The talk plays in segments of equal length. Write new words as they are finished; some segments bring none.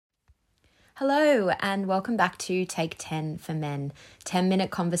Hello, and welcome back to Take 10 for Men, 10-minute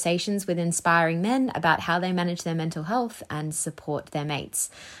conversations with inspiring men about how they manage their mental health and support their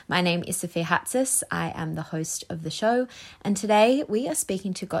mates. My name is Sophia Hatsis. I am the host of the show, and today we are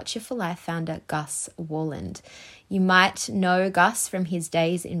speaking to Gotcha for Life founder Gus Worland. You might know Gus from his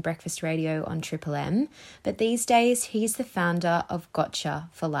days in breakfast radio on Triple M, but these days he's the founder of Gotcha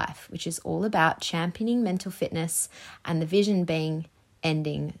for Life, which is all about championing mental fitness and the vision being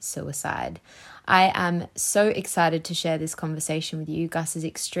ending suicide. I am so excited to share this conversation with you. Gus is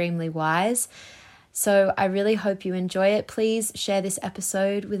extremely wise, so I really hope you enjoy it. Please share this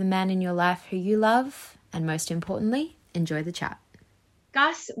episode with a man in your life who you love, and most importantly, enjoy the chat.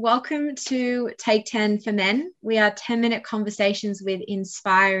 Gus, welcome to Take 10 for Men. We are 10-minute conversations with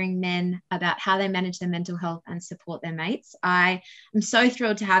inspiring men about how they manage their mental health and support their mates. I am so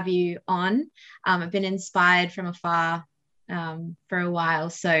thrilled to have you on. I've been inspired from afar for a while.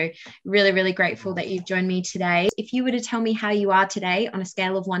 So really grateful that you've joined me today. If you were to tell me how you are today on a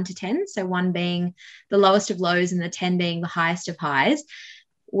scale of 1 to 10, so 1 being the lowest of lows and the 10 being the highest of highs,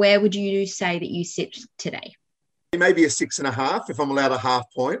 where would you say that you sit today? Maybe a 6.5 if I'm allowed a half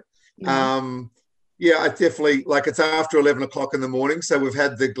point. Yeah. I definitely, it's after 11 o'clock in the morning. So we've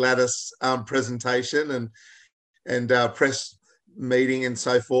had the Gladys presentation and press meeting and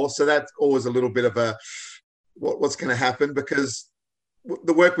so forth. So that's always a little bit of a, what's going to happen, because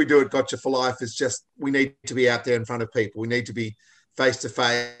the work we do at Gotcha for Life is just, we need to be out there in front of people. We need to be face to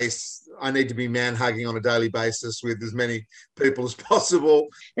face. I need to be man hugging on a daily basis with as many people as possible.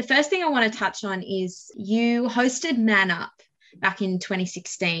 The first thing I want to touch on is you hosted Man Up back in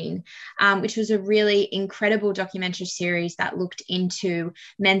 2016, which was a really incredible documentary series that looked into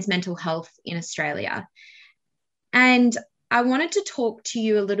men's mental health in Australia. And I wanted to talk to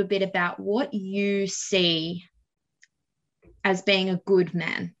you a little bit about what you see as being a good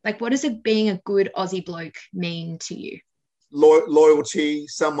man. Like, what does it being a good Aussie bloke mean to you? Loyalty,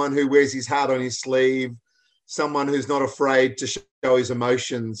 someone who wears his heart on his sleeve, someone who's not afraid to show his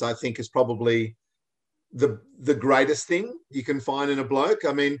emotions, I think is probably the greatest thing you can find in a bloke.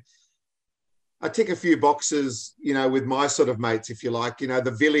 I mean, I tick a few boxes, with my sort of mates, if you like,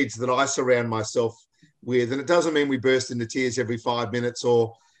 the village that I surround myself with. And it doesn't mean we burst into tears every 5 minutes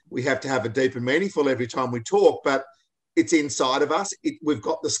or we have to have a deep and meaningful every time we talk, but it's inside of us. We've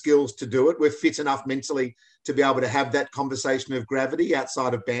got the skills to do it. We're fit enough mentally to be able to have that conversation of gravity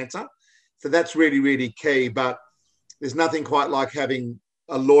outside of banter. So that's really key. But there's nothing quite like having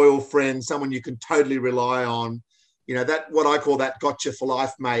a loyal friend, someone you can totally rely on, that what I call that Gotcha for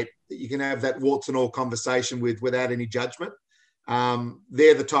Life mate, that you can have that warts and all conversation with without any judgment.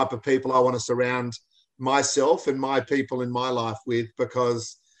 They're the type of people I want to surround myself and my people in my life with,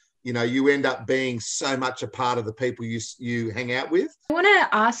 because you end up being so much a part of the people you hang out with. I want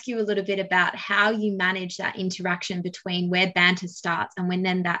to ask you a little bit about how you manage that interaction between where banter starts and when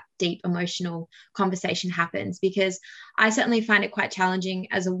then that deep emotional conversation happens, because I certainly find it quite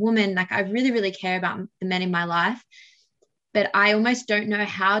challenging as a woman. Like, I really care about the men in my life, but I almost don't know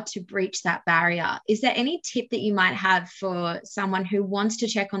how to breach that barrier. Is there any tip that you might have for someone who wants to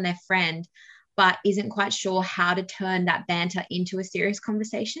check on their friend but isn't quite sure how to turn that banter into a serious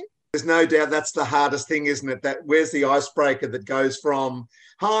conversation? There's no doubt that's the hardest thing, isn't it? That where's the icebreaker that goes from,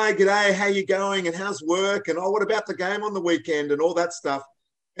 hi, g'day, how you going? And how's work? And, what about the game on the weekend? And all that stuff.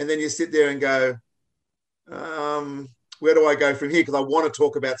 And then you sit there and go, where do I go from here? Because I want to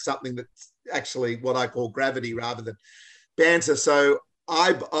talk about something that's actually what I call gravity rather than banter. So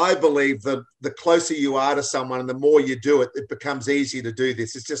I believe that the closer you are to someone and the more you do it, it becomes easier to do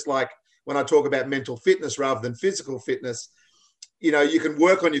this. It's just like when I talk about mental fitness rather than physical fitness, you can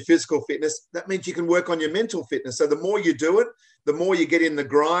work on your physical fitness. That means you can work on your mental fitness. So the more you do it, the more you get in the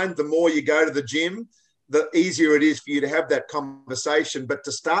grind, the more you go to the gym, the easier it is for you to have that conversation. But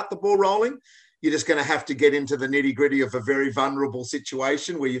to start the ball rolling, you're just going to have to get into the nitty gritty of a very vulnerable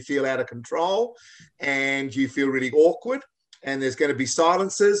situation where you feel out of control and you feel really awkward. And there's going to be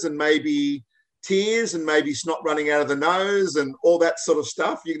silences and maybe tears and maybe snot running out of the nose and all that sort of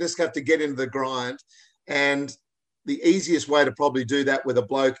stuff. You just have to get into the grind. And the easiest way to probably do that with a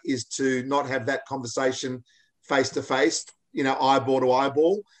bloke is to not have that conversation face to face, eyeball to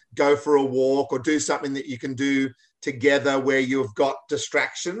eyeball, go for a walk or do something that you can do together where you've got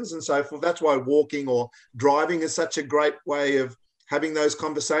distractions and so forth. That's why walking or driving is such a great way of having those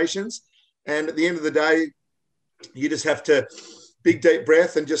conversations. And at the end of the day, you just have to big deep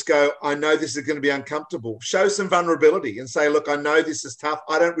breath and just go, I know this is going to be uncomfortable. Show some vulnerability and say, look, I know this is tough.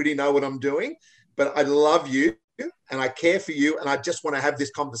 I don't really know what I'm doing, but I love you and I care for you and I just want to have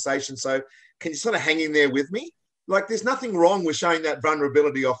this conversation. So can you sort of hang in there with me? like there's nothing wrong with showing that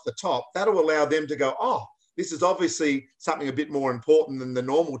vulnerability off the top. That'll allow them to go, oh, this is obviously something a bit more important than the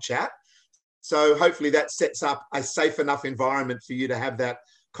normal chat. So hopefully that sets up a safe enough environment for you to have that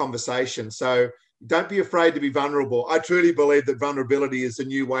conversation. So don't be afraid to be vulnerable. I truly believe that vulnerability is the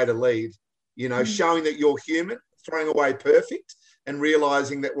new way to lead, you know, showing that you're human, throwing away perfect, and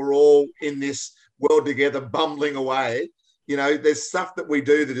realizing that we're all in this world together, bumbling away. You know, there's stuff that we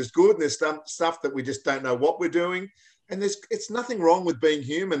do that is good, and there's stuff that we just don't know what we're doing. And it's nothing wrong with being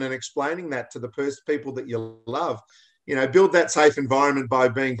human and explaining that to the people that you love. You know, build that safe environment by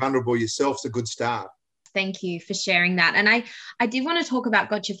being vulnerable yourself is a good start. Thank you for sharing that. And I did want to talk about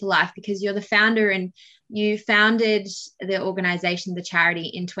Gotcha for Life, because you're the founder and you founded the organization, the charity,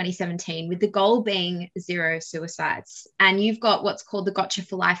 in 2017 with the goal being 0 suicides. And you've got what's called the Gotcha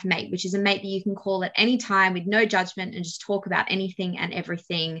for Life mate, which is a mate that you can call at any time with no judgment and just talk about anything and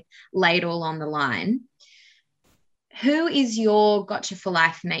everything, lay it all on the line. Who is your Gotcha for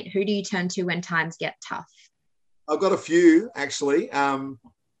Life mate? Who do you turn to when times get tough? I've got a few, actually.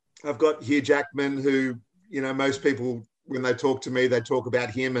 I've got Hugh Jackman, who, you know, most people, when they talk to me, they talk about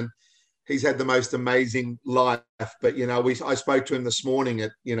him, and he's had the most amazing life. But, you know, I spoke to him this morning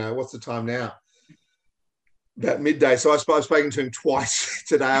at, you know, what's the time now? About midday. So I've spoken to him twice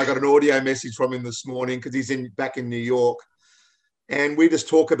today. I got an audio message from him this morning because he's back in New York. And we just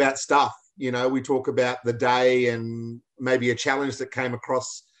talk about stuff. You know, we talk about the day and maybe a challenge that came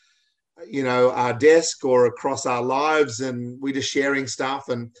across, you know, our desk or across our lives, and we just sharing stuff.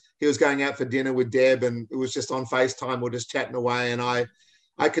 And he was going out for dinner with Deb, and it was just on FaceTime. We're just chatting away, and I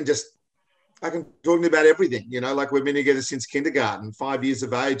can talk to him about everything, you know, like we've been together since kindergarten, 5 years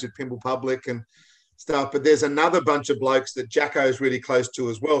of age at Pymble Public and stuff. But there's another bunch of blokes that Jacko's really close to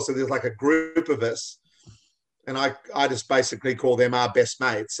as well. So there's like a group of us, and I just basically call them our best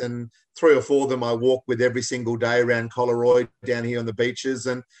mates. And 3 or 4 of them I walk with every single day around Collaroy down here on the beaches.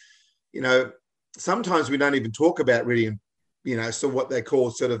 And, you know, sometimes we don't even talk about really, you know, so what they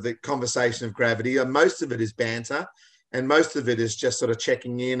call sort of the conversation of gravity. And most of it is banter, and most of it is just sort of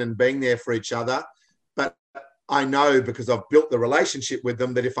checking in and being there for each other. But I know, because I've built the relationship with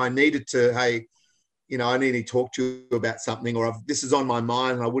them, that if I needed to, hey, you know, I need to talk to you about something, or this is on my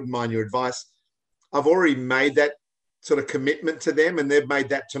mind and I wouldn't mind your advice, I've already made that sort of commitment to them, and they've made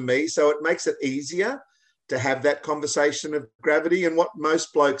that to me. So it makes it easier to have that conversation of gravity. And what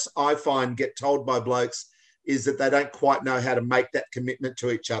most blokes I find get told by blokes is that they don't quite know how to make that commitment to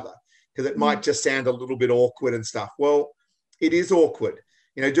each other, because it might just sound a little bit awkward and stuff. Well, it is awkward.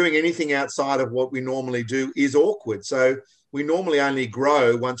 You know, doing anything outside of what we normally do is awkward. So we normally only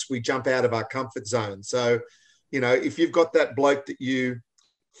grow once we jump out of our comfort zone. So, you know, if you've got that bloke that you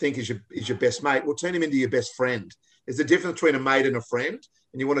think is your best mate, well, turn him into your best friend. There's a difference between a mate and a friend,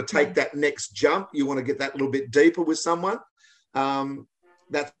 and you want to take that next jump. You want to get that little bit deeper with someone.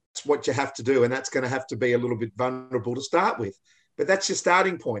 That's what you have to do, and that's going to have to be a little bit vulnerable to start with. But that's your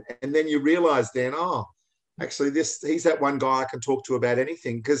starting point. And then you realize then, oh, actually, he's that one guy I can talk to about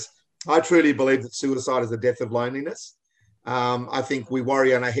anything, because I truly believe that suicide is the death of loneliness. I think we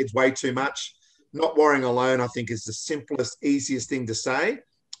worry on our heads way too much. Not worrying alone, I think, is the simplest, easiest thing to say,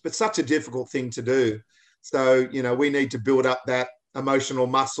 but such a difficult thing to do. So, you know, we need to build up that emotional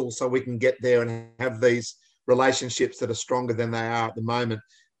muscle so we can get there and have these relationships that are stronger than they are at the moment.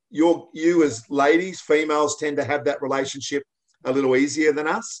 You as ladies, females, tend to have that relationship a little easier than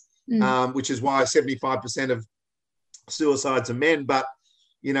us, which is why 75% of suicides are men. But,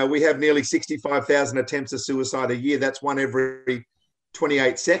 you know, we have nearly 65,000 attempts of suicide a year. That's one every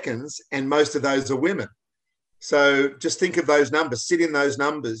 28 seconds, and most of those are women. So just think of those numbers, sit in those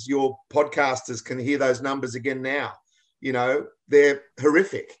numbers. Your podcasters can hear those numbers again now. You know, they're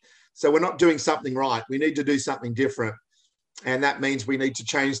horrific. So we're not doing something right. We need to do something different. And that means we need to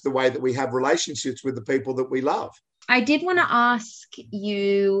change the way that we have relationships with the people that we love. I did want to ask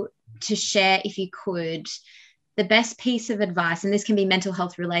you to share, if you could, the best piece of advice, and this can be mental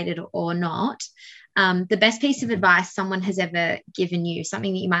health related or not, the best piece of advice someone has ever given you,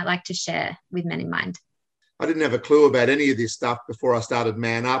 something that you might like to share with Men in Mind. I didn't have a clue about any of this stuff before I started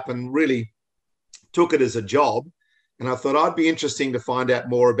Man Up, and really took it as a job. And I thought I'd be interesting to find out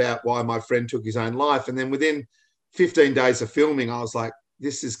more about why my friend took his own life. And then within 15 days of filming, I was like,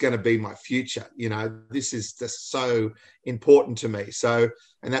 this is going to be my future. You know, this is just so important to me. So,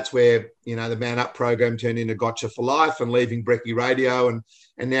 and that's where, you know, the Man Up program turned into Gotcha for Life, and leaving Brekkie Radio and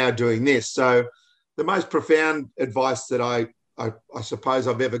now doing this. So the most profound advice that I suppose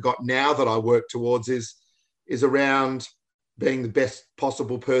I've ever got now that I work towards is around being the best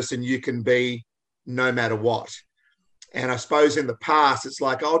possible person you can be no matter what. And I suppose in the past, it's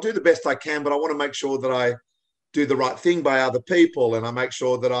like, I'll do the best I can, but I want to make sure that do the right thing by other people, and I make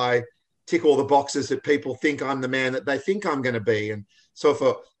sure that I tick all the boxes that people think I'm the man that they think I'm going to be. And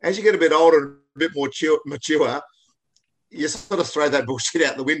so as you get a bit older and a bit more mature, you sort of throw that bullshit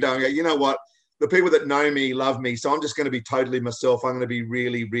out the window and go, you know what? The people that know me love me, so I'm just going to be totally myself. I'm going to be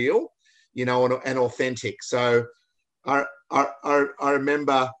really real, and authentic. So I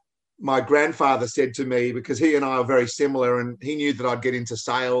remember my grandfather said to me, because he and I are very similar, and he knew that I'd get into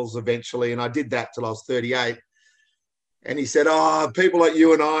sales eventually, and I did that till I was 38. And he said, people like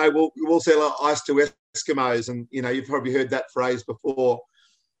you and I will sell ice to Eskimos. And, you've probably heard that phrase before.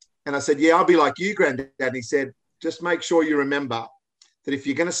 And I said, yeah, I'll be like you, Granddad. And he said, just make sure you remember that if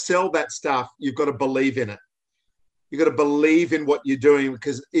you're going to sell that stuff, you've got to believe in it. You've got to believe in what you're doing,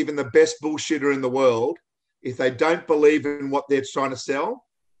 because even the best bullshitter in the world, if they don't believe in what they're trying to sell,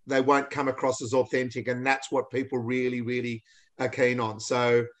 they won't come across as authentic. And that's what people really, really are keen on.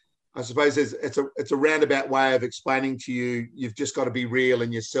 So I suppose it's a roundabout way of explaining to you, you've just got to be real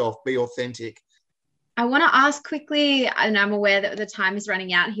in yourself, be authentic. I want to ask quickly, and I'm aware that the time is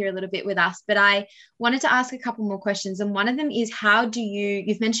running out here a little bit with us, but I wanted to ask a couple more questions. And one of them is,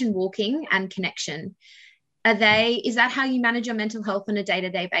 you've mentioned walking and connection. Is that how you manage your mental health on a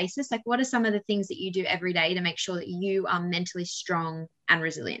day-to-day basis? Like, what are some of the things that you do every day to make sure that you are mentally strong and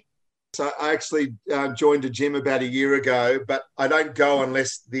resilient? So I actually joined a gym about a year ago, but I don't go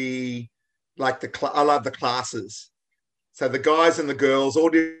unless I love the classes. So the guys and the girls, all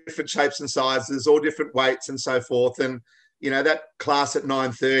different shapes and sizes, all different weights and so forth. And, that class at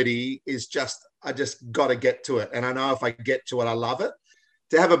 9:30 is I just got to get to it. And I know if I get to it, I love it.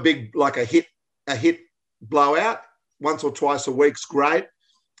 To have a big, like a hit blowout once or twice a week's great.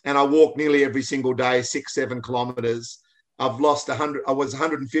 And I walk nearly every single day, 6-7 kilometers. I've lost 100. I was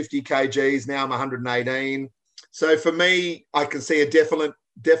 150 kgs. Now I'm 118. So for me, I can see a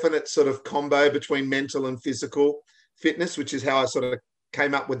definite sort of combo between mental and physical fitness, which is how I sort of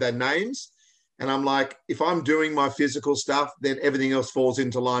came up with their names. And I'm like, if I'm doing my physical stuff, then everything else falls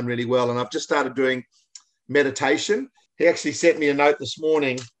into line really well. And I've just started doing meditation. He actually sent me a note this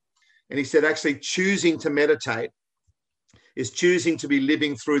morning, and he said, actually choosing to meditate is choosing to be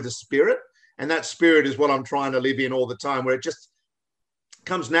living through the spirit. And that spirit is what I'm trying to live in all the time, where it just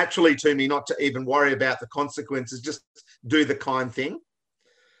comes naturally to me not to even worry about the consequences, just do the kind thing.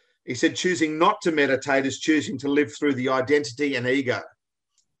 He said, choosing not to meditate is choosing to live through the identity and ego.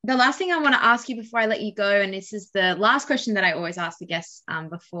 The last thing I want to ask you before I let you go, and this is the last question that I always ask the guests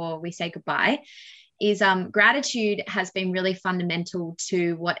before we say goodbye, is gratitude has been really fundamental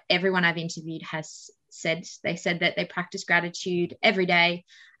to what everyone I've interviewed has said. They said that they practice gratitude every day.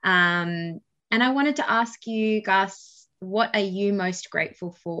 And I wanted to ask you, Gus, what are you most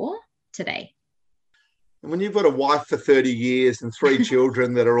grateful for today? And when you've got a wife for 30 years and 3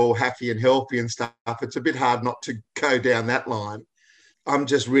 children that are all happy and healthy and stuff, it's a bit hard not to go down that line. I'm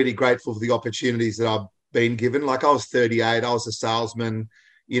just really grateful for the opportunities that I've been given. Like, I was 38, I was a salesman,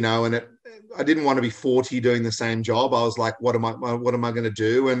 and I didn't want to be 40 doing the same job. I was like, what am I going to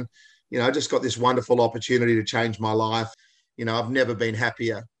do? And, I just got this wonderful opportunity to change my life. I've never been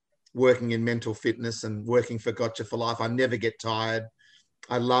happier working in mental fitness and working for Gotcha for Life. I never get tired.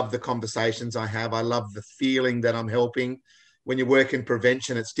 I love the conversations I have. I love the feeling that I'm helping. When you work in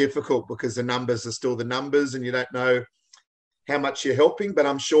prevention, it's difficult because the numbers are still the numbers and you don't know how much you're helping, but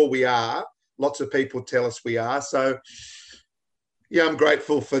I'm sure we are. Lots of people tell us we are. So, yeah, I'm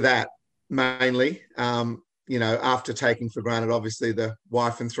grateful for that mainly, after taking for granted, obviously, the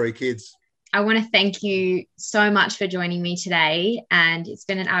wife and 3 kids. I want to thank you so much for joining me today. And it's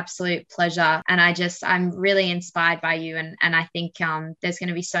been an absolute pleasure. And I'm really inspired by you. And I think there's going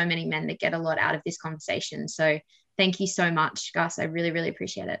to be so many men that get a lot out of this conversation. So thank you so much, Gus. I really, really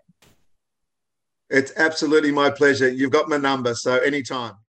appreciate it. It's absolutely my pleasure. You've got my number, so anytime.